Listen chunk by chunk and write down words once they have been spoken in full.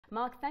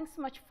Mark, thanks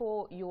so much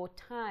for your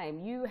time.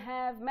 You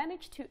have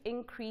managed to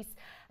increase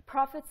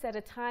profits at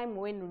a time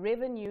when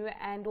revenue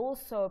and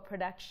also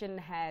production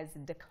has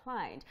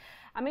declined.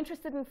 I'm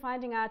interested in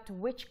finding out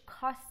which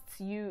costs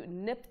you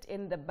nipped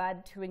in the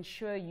bud to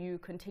ensure you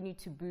continue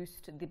to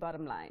boost the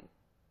bottom line.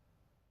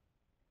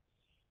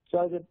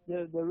 So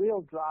the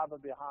real driver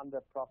behind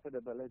the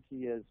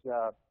profitability is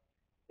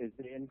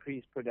the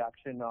increased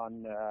production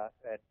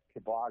at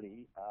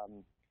Kibali,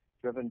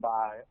 driven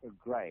by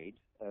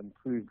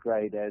improved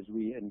grade as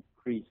we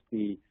increase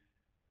the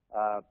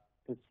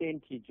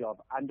percentage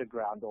of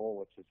underground ore,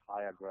 which is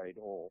higher grade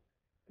ore.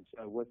 And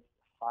so with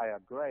higher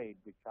grade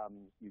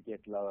you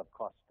get lower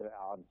cost per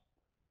ounce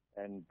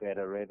and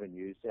better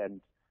revenues. And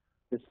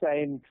the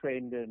same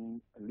trend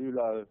in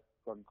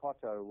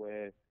Loulo-Gounkoto,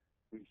 where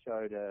we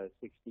showed a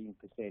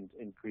 16%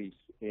 increase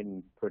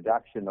in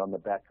production on the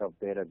back of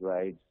better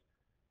grades,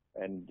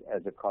 and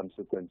as a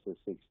consequence, a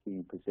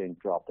 16%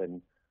 drop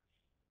in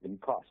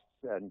costs.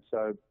 And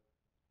so,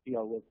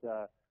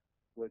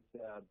 with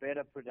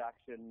better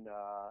production,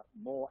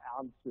 more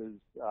ounces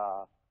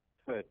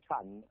per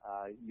ton,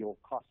 your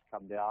costs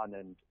come down.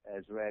 And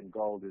as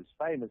Randgold is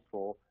famous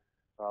for,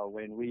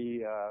 when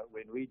we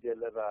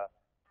deliver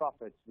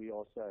profits, we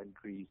also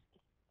increase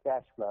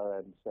cash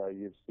flow. And so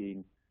you've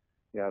seen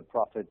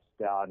profits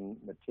down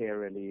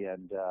materially,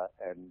 and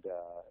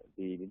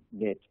the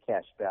net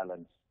cash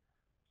balance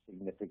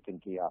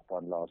significantly up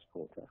on last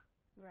quarter.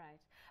 Right.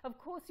 Of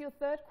course, your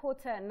third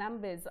quarter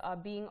numbers are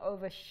being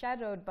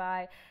overshadowed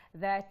by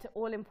that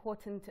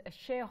all-important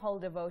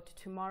shareholder vote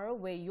tomorrow,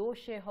 where your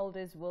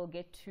shareholders will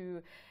get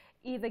to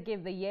either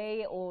give the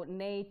yay or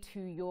nay to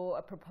your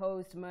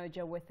proposed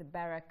merger with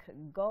Barrick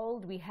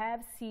Gold. We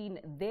have seen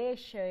their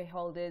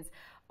shareholders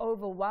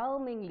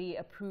overwhelmingly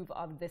approve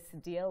of this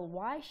deal.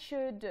 Why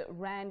should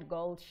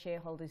Randgold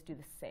shareholders do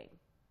the same?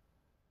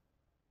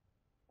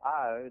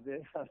 I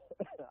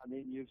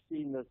mean, you've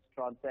seen this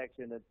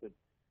transaction. It's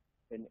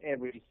in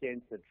every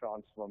sense a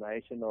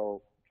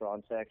transformational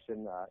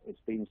transaction.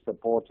 It's been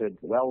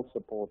well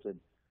supported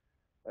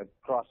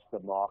across the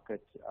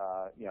market.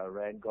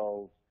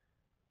 Randgold's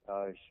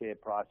share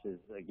price is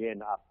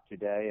again up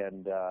today,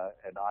 and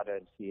I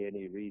don't see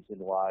any reason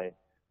why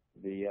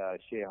the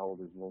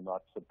shareholders will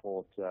not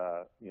support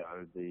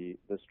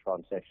this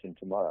transaction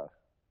tomorrow.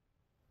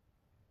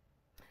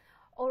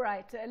 All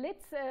right,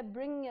 let's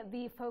bring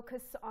the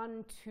focus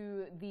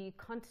onto the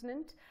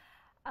continent.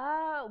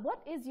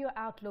 What is your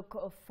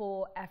outlook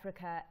for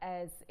Africa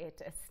as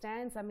it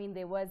stands? I mean,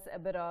 there was a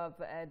bit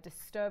of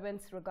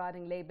disturbance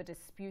regarding labor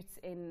disputes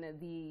in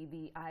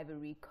the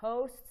Ivory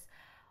Coast.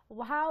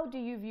 How do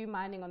you view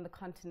mining on the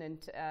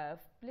continent,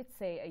 let's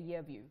say a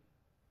year view?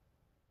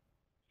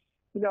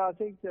 I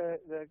think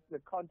the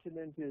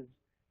continent is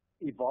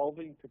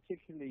evolving,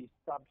 particularly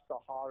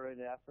sub-Saharan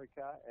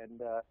Africa.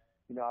 And,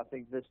 I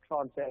think this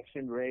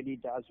transaction really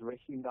does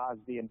recognize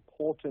the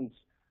importance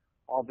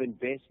of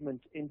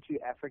investment into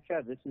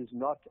Africa. This is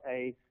not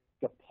a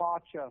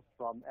departure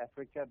from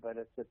Africa, but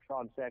it's a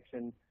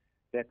transaction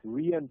that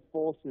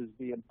reinforces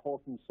the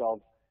importance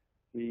of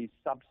the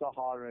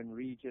sub-Saharan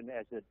region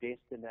as a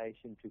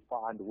destination to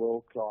find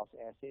world-class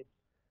assets.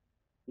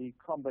 The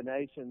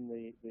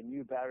combination, the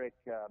new Barrick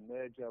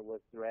merger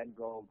with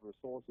Randgold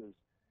Resources,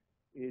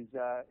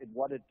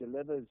 what it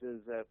delivers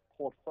is a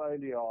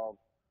portfolio of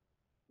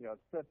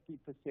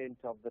 50%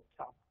 of the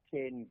top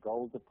 10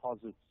 gold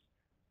deposits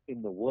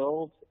in the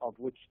world, of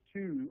which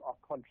 2 are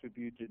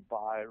contributed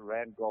by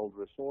Randgold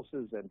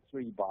Resources and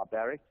 3 by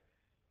Barrick.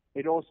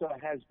 It also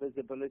has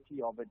visibility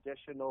of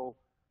additional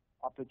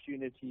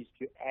opportunities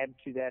to add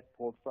to that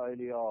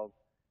portfolio of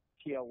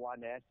Tier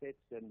 1 assets,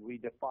 and we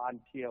define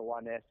Tier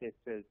 1 assets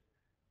as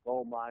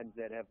gold mines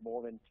that have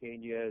more than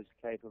 10 years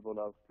capable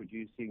of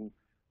producing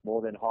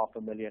more than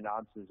 500,000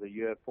 ounces a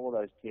year for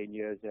those 10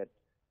 years at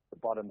the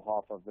bottom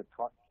half of the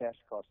cash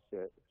cost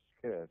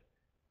curve.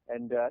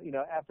 And,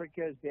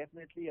 Africa is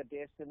definitely a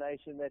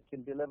destination that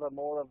can deliver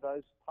more of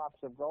those types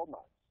of gold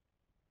mines.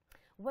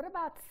 What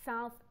about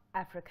South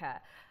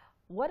Africa?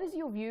 What is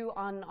your view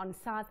on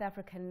South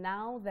Africa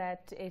now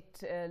that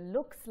it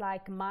looks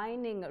like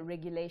mining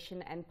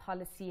regulation and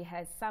policy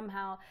has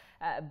somehow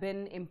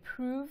been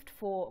improved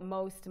for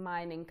most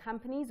mining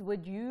companies?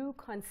 Would you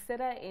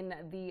consider in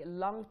the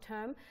long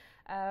term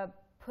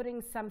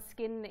putting some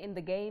skin in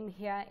the game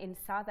here in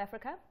South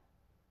Africa?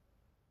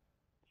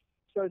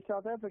 So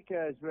South Africa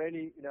has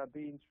really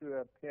been through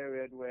a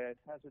period where it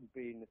hasn't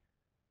been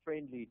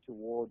friendly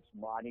towards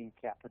mining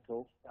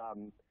capital.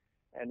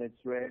 And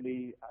it's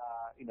really,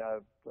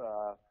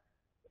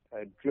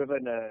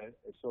 driven a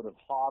sort of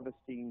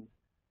harvesting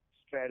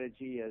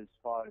strategy as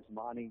far as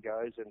mining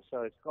goes. And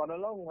so it's got a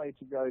long way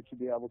to go to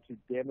be able to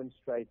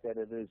demonstrate that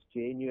it is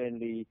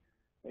genuinely,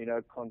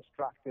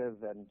 constructive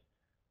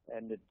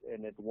and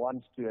it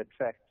wants to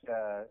attract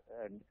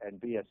and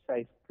be a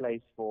safe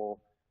place for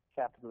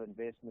capital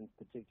investment,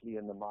 particularly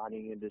in the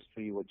mining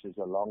industry, which is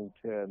a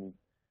long-term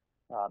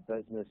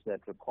business that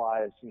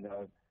requires,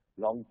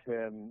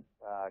 long-term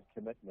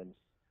commitments.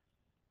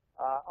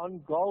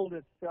 On gold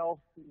itself,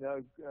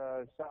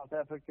 South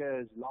Africa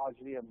is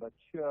largely a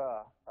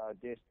mature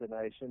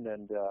destination,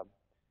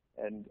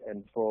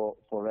 and for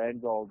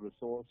Randgold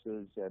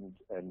Resources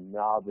and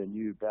now the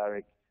new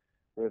Barrick,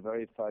 we're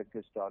very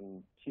focused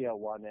on tier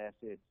 1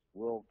 assets,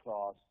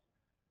 world-class,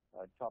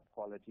 top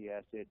quality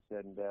assets,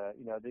 and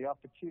the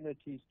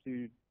opportunities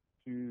to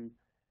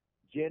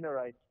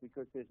generate,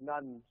 because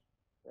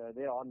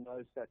there are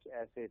no such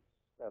assets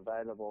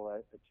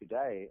available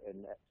today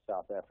in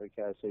South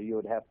Africa, so you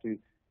would have to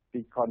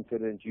be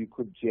confident you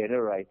could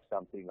generate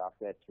something like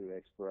that through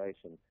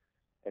exploration.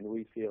 And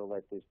we feel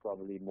that there's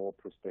probably more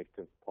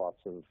prospective parts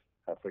of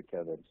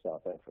Africa than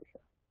South Africa.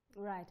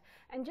 Right.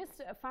 And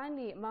just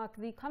finally, Mark,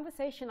 the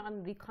conversation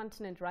on the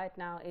continent right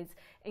now is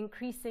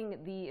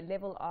increasing the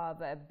level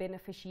of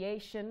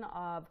beneficiation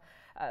of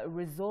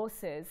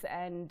resources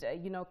and,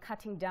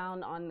 cutting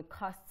down on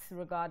costs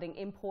regarding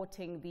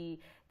importing the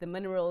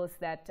minerals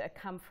that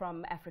come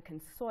from African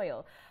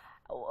soil.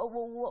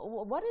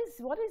 What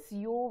is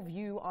your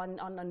view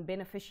on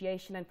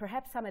beneficiation, and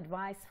perhaps some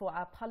advice for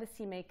our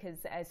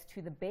policymakers as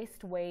to the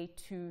best way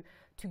to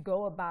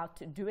go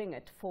about doing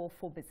it for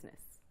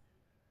business?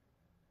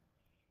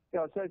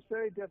 Yeah, so it's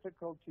very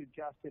difficult to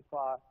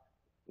justify,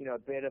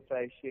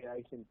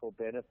 beneficiation for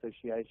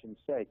beneficiation's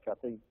sake. I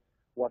think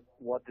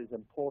what is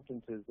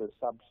important is the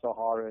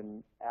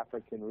sub-Saharan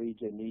African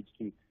region needs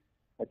to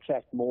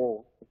attract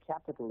more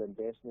capital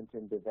investment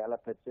and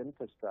develop its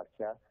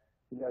infrastructure.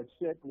 It's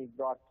certainly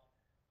got,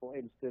 for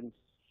instance,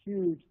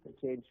 huge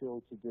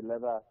potential to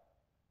deliver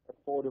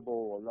affordable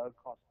or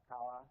low-cost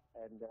power,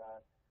 and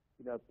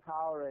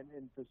power and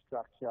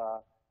infrastructure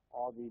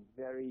are the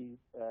very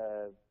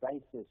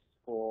basis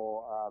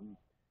for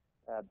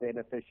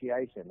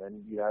beneficiation,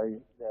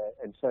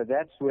 and so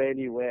that's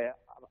really where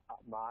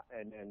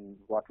and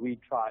what we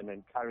try and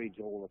encourage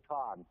all the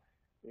time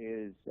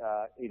is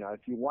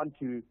if you want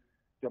to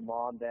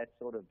demand that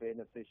sort of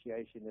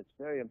beneficiation, it's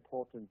very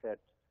important that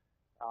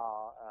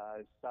our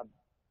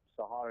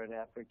sub-Saharan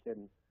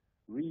African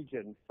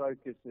region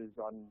focuses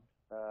on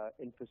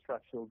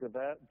infrastructural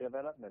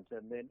development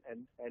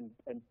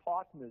and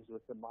partners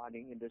with the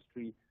mining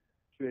industry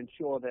to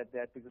ensure that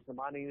because the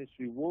mining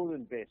industry will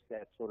invest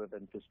that sort of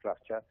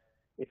infrastructure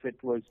if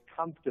it was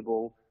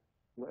comfortable,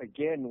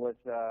 again, with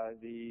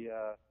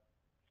the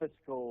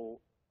fiscal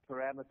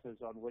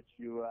parameters on which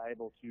you are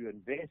able to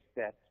invest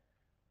that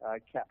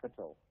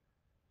capital.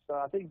 So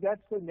I think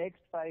that's the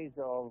next phase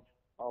of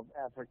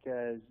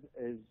Africa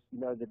is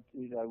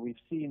we've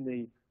seen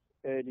the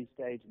early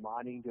stage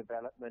mining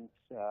development.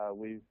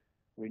 We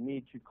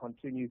need to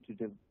continue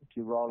to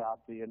roll out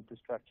the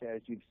infrastructure.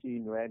 As you've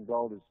seen,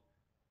 Randgold has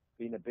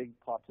been a big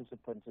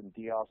participant in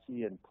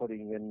DRC and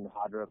putting in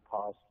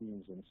hydropower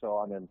schemes and so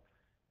on,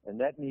 and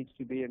that needs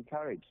to be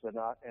encouraged. And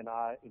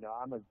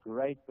I'm a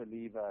great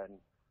believer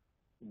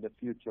in the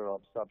future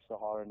of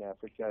sub-Saharan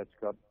Africa.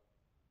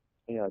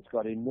 It's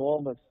got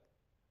enormous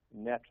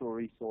natural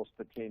resource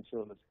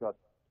potential. It's got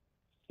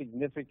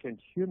significant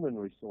human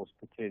resource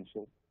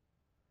potential.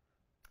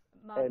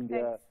 Mark,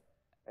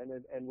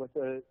 and with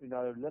a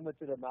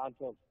limited amount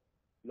of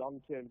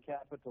long-term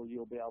capital,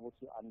 you'll be able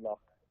to unlock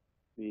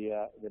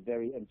the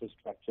very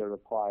infrastructure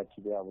required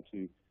to be able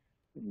to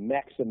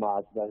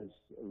maximize those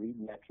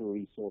natural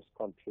resource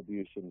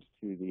contributions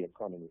to the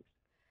economies.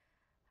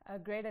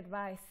 Great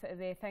advice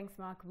there. Thanks,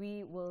 Mark.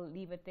 We will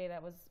leave it there.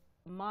 That was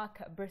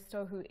Mark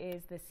Bristow, who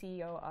is the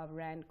CEO of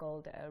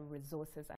Randgold Resources.